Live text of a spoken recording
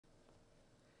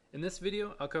In this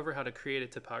video, I'll cover how to create a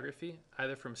topography,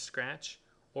 either from scratch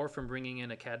or from bringing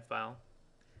in a CAD file,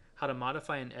 how to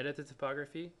modify and edit the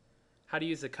topography, how to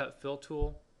use the cut fill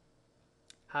tool,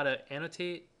 how to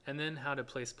annotate, and then how to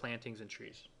place plantings and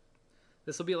trees.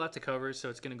 This will be a lot to cover, so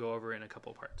it's going to go over in a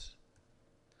couple parts.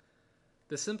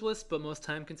 The simplest but most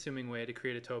time-consuming way to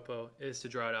create a topo is to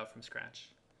draw it out from scratch.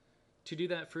 To do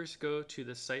that, first go to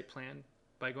the site plan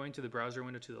by going to the browser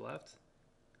window to the left,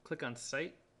 click on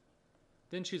Site,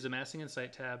 then choose the Massing and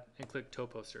Site tab and click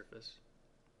Topo Surface.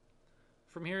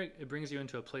 From here, it brings you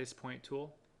into a Place Point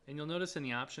tool, and you'll notice in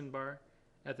the option bar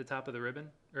at the top of the ribbon,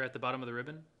 or at the bottom of the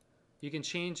ribbon, you can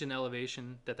change an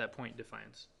elevation that point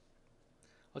defines.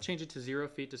 I'll change it to 0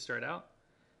 feet to start out,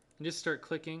 and just start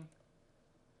clicking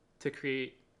to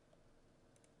create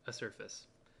a surface.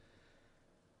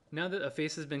 Now that a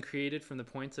face has been created from the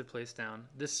points I've placed down,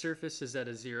 this surface is at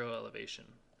a 0 elevation.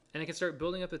 And I can start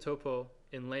building up the topo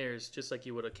in layers just like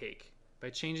you would a cake by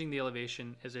changing the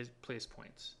elevation as I place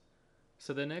points.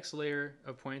 So the next layer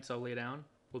of points I'll lay down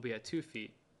will be at 2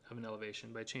 feet of an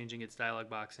elevation by changing its dialog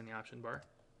box in the option bar.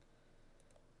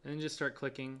 And then just start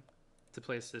clicking to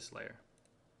place this layer.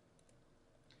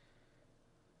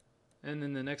 And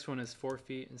then the next one is 4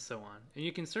 feet and so on. And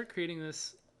you can start creating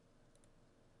this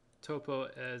topo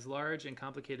as large and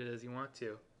complicated as you want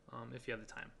to if you have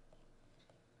the time.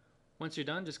 Once you're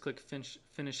done, just click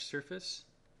Finish Surface.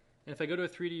 And if I go to a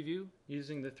 3D view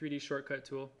using the 3D shortcut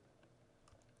tool,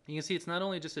 you can see it's not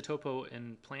only just a topo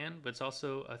in plan, but it's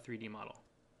also a 3D model.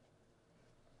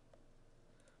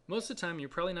 Most of the time, you're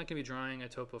probably not going to be drawing a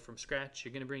topo from scratch.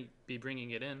 You're going to be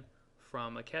bringing it in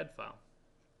from a CAD file.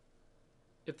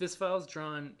 If this file is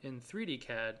drawn in 3D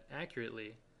CAD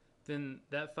accurately, then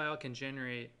that file can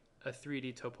generate a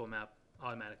 3D topo map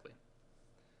automatically.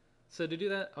 So to do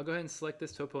that, I'll go ahead and select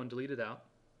this topo and delete it out.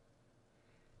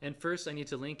 And first I need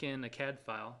to link in a CAD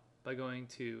file by going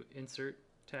to Insert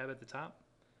tab at the top,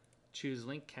 choose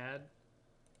Link CAD,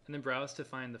 and then browse to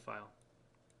find the file.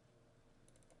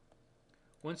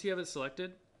 Once you have it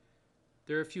selected,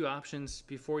 there are a few options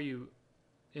before you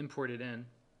import it in.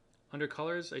 Under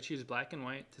Colors, I choose Black and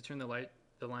White to turn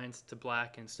the lines to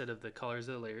black instead of the colors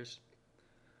of the layers.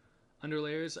 Under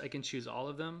Layers, I can choose all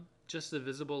of them, just the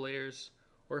visible layers,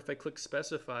 or if I click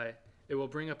Specify, it will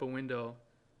bring up a window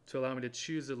to allow me to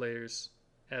choose the layers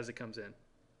as it comes in.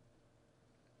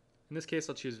 In this case,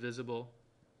 I'll choose Visible.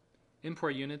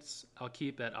 Import Units, I'll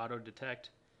keep at Auto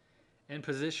Detect. And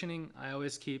Positioning, I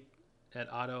always keep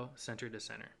at Auto Center to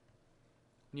Center.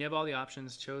 When you have all the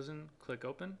options chosen, click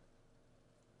Open.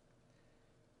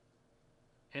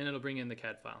 And it'll bring in the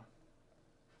CAD file.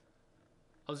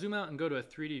 I'll zoom out and go to a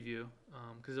 3D view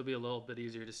because it'll be a little bit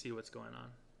easier to see what's going on.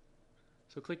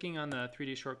 So clicking on the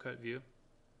 3D shortcut view,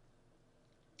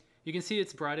 you can see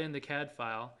it's brought in the CAD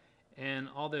file and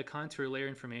all the contour layer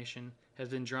information has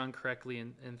been drawn correctly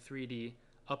in 3D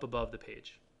up above the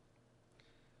page.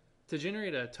 To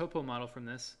generate a topo model from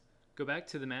this, go back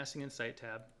to the Massing and Site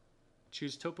tab,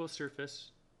 choose Topo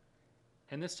Surface,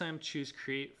 and this time choose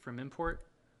Create from Import,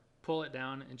 pull it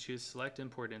down and choose Select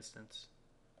Import Instance.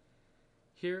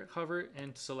 Here, hover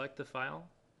and select the file,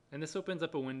 and this opens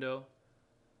up a window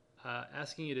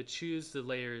asking you to choose the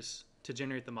layers to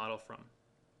generate the model from.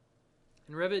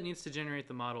 And Revit needs to generate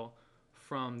the model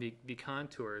from the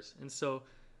contours, and so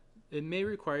it may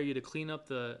require you to clean up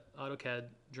the AutoCAD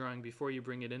drawing before you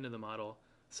bring it into the model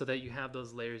so that you have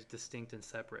those layers distinct and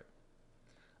separate.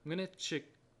 I'm going to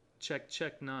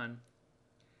check None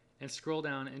and scroll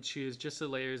down and choose just the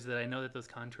layers that I know that those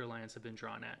contour lines have been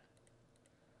drawn at.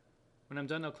 When I'm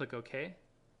done, I'll click OK,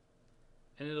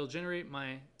 and it'll generate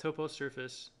my topo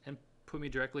surface and put me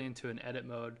directly into an edit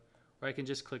mode where I can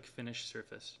just click Finish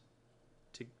Surface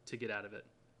to get out of it.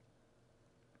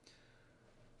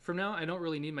 From now, I don't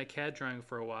really need my CAD drawing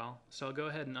for a while, so I'll go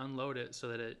ahead and unload it so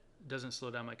that it doesn't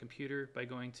slow down my computer by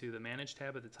going to the Manage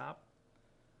tab at the top,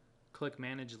 click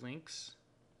Manage Links,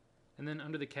 and then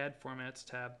under the CAD Formats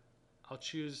tab, I'll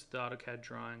choose the AutoCAD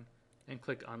drawing and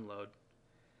click Unload.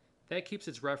 That keeps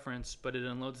its reference, but it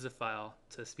unloads the file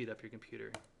to speed up your computer.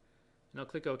 And I'll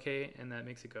click OK, and that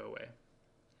makes it go away.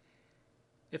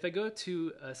 If I go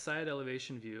to a side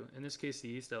elevation view, in this case the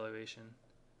east elevation,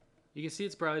 you can see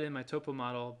it's brought in my topo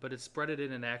model, but it's spread it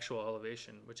in an actual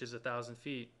elevation, which is 1,000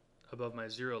 feet above my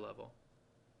 0 level.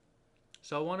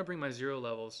 So I want to bring my 0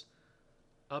 levels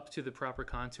up to the proper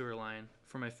contour line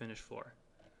for my finished floor.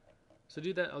 So to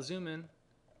do that, I'll zoom in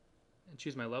and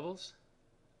choose my levels,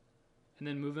 and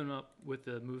then move them up with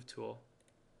the Move tool.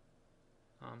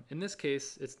 In this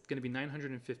case, it's going to be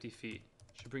 950 feet.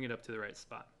 Should bring it up to the right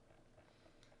spot.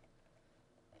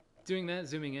 Doing that,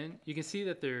 zooming in, you can see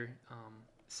that they're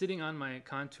sitting on my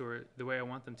contour the way I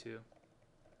want them to,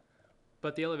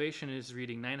 but the elevation is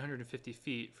reading 950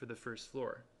 feet for the first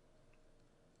floor.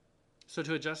 So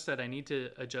to adjust that, I need to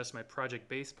adjust my project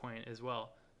base point as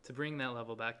well to bring that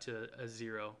level back to a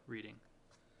 0 reading.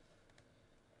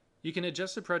 You can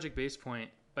adjust the project base point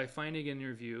by finding in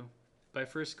your view by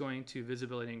first going to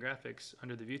Visibility and Graphics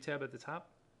under the View tab at the top.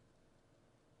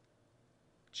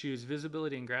 Choose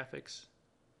Visibility and Graphics,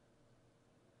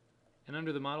 and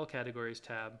under the Model Categories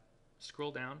tab,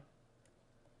 scroll down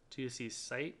till you see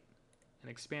Site, and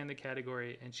expand the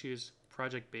category and choose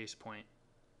Project Base Point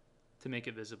to make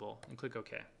it visible, and click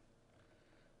OK.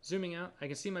 Zooming out, I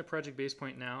can see my project base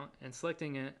point now, and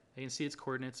selecting it, I can see its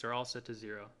coordinates are all set to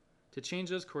 0. To change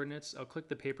those coordinates, I'll click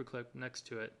the paperclip next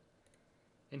to it,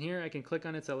 and here I can click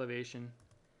on its elevation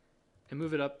and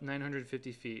move it up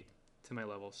 950 feet to my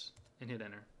levels and hit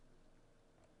enter.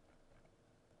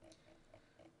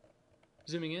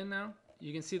 Zooming in now,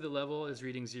 you can see the level is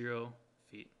reading 0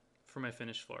 feet for my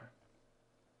finished floor.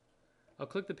 I'll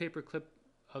click the paperclip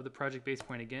of the project base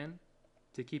point again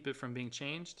to keep it from being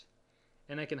changed,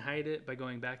 and I can hide it by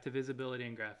going back to Visibility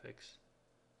and Graphics,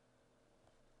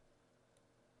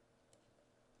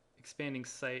 expanding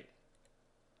Site,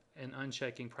 and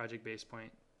unchecking Project Base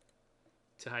Point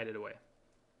to hide it away.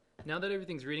 Now that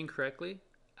everything's reading correctly,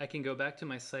 I can go back to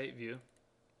my site view,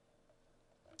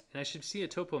 and I should see a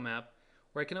topo map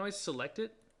where I can always select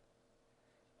it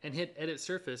and hit Edit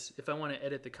Surface if I want to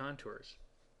edit the contours.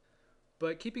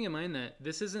 But keeping in mind that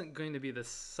this isn't going to be the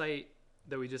site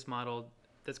that we just modeled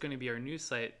that's going to be our new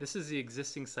site, this is the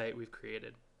existing site we've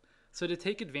created. So to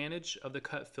take advantage of the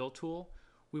Cut Fill tool,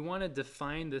 we want to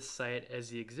define this site as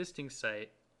the existing site,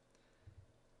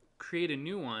 create a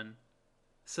new one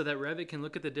so that Revit can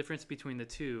look at the difference between the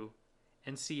two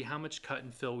and see how much cut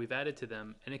and fill we've added to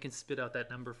them, and it can spit out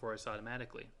that number for us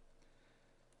automatically.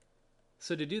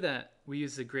 So to do that, we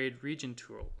use the Grade Region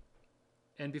tool.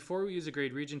 And before we use the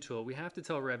Grade Region tool, we have to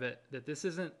tell Revit that this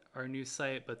isn't our new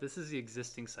site, but this is the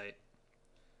existing site.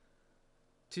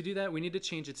 To do that, we need to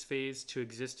change its phase to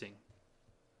existing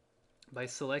by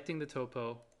selecting the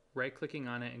topo, right-clicking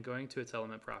on it, and going to its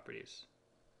element properties.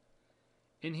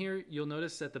 In here, you'll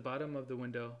notice at the bottom of the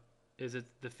window is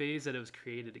the phase that it was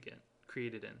created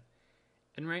in.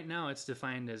 And right now it's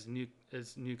defined as new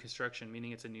construction,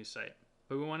 meaning it's a new site.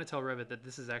 But we want to tell Revit that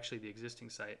this is actually the existing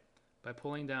site by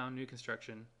pulling down New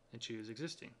Construction and choose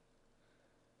Existing,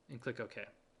 and click OK.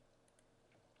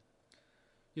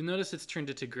 You'll notice it's turned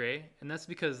it to gray, and that's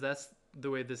because that's the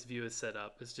way this view is set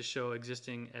up, is to show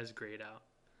existing as grayed out.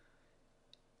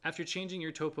 After changing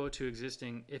your topo to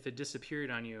existing, if it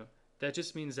disappeared on you, that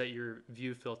just means that your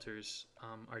view filters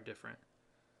are different.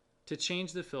 To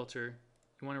change the filter,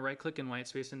 you want to right-click in white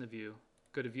space in the view,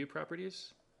 go to View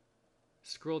Properties,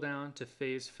 scroll down to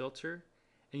Phase Filter,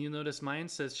 and you'll notice mine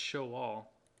says Show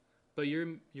All, but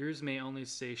yours may only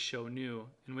say Show New,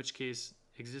 in which case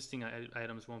existing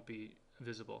items won't be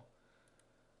visible.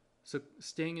 So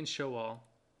staying in Show All,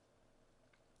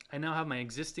 I now have my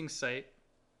existing site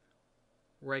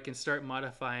where I can start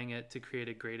modifying it to create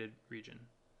a graded region.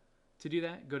 To do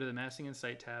that, go to the Masking and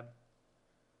Site tab,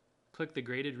 click the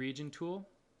Graded Region tool,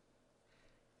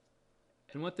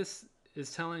 and what this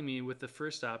is telling me with the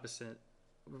first option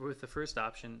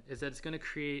is that it's going to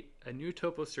create a new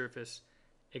topo surface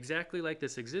exactly like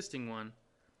this existing one,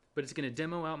 but it's going to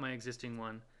demo out my existing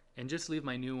one and just leave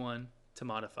my new one to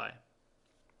modify.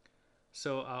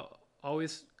 So I'll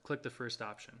always click the first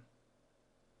option.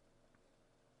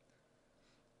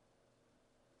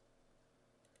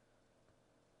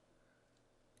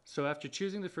 So after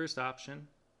choosing the first option,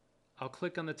 I'll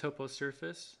click on the topo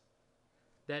surface.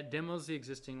 That demos the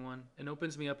existing one and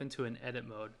opens me up into an edit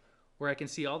mode where I can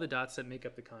see all the dots that make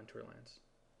up the contour lines.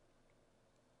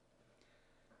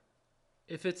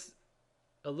 If it's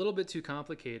a little bit too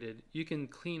complicated, you can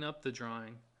clean up the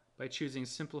drawing by choosing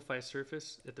Simplify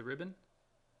Surface at the ribbon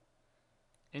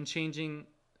and changing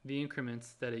the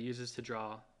increments that it uses to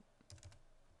draw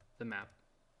the map,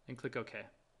 and click OK.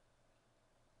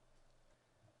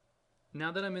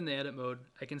 Now that I'm in the edit mode,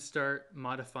 I can start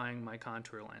modifying my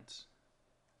contour lines.